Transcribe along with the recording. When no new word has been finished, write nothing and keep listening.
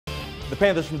The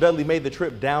Panthers from Dudley made the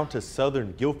trip down to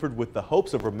Southern Guilford with the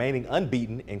hopes of remaining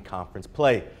unbeaten in conference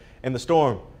play. And the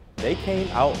Storm, they came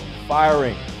out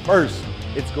firing. First,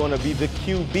 it's going to be the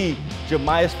QB,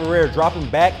 Jamias Ferrer, dropping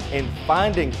back and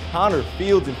finding Connor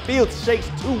Fields. And Fields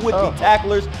shakes two would-be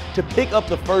tacklers to pick up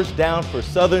the first down for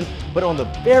Southern. But on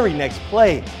the very next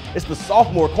play, it's the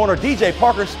sophomore corner, DJ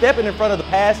Parker, stepping in front of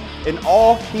the pass, and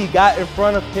all he got in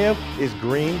front of him is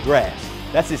green grass.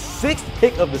 That's his 6th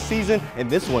pick of the season, and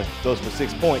this one goes for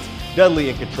 6 points. Dudley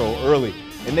in control early,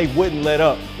 and they wouldn't let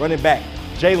up. Running back,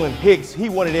 Jalen Hicks, he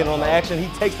wanted in on the action. He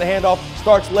takes the handoff,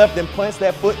 starts left, and plants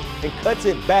that foot and cuts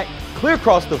it back clear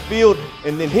across the field.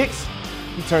 And then Hicks,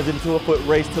 he turns it into a foot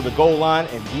race to the goal line,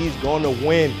 and he's going to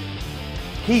win.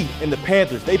 He and the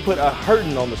Panthers, they put a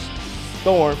hurting on the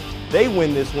Storm. They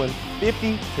win this one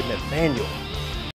 50 to Nathaniel.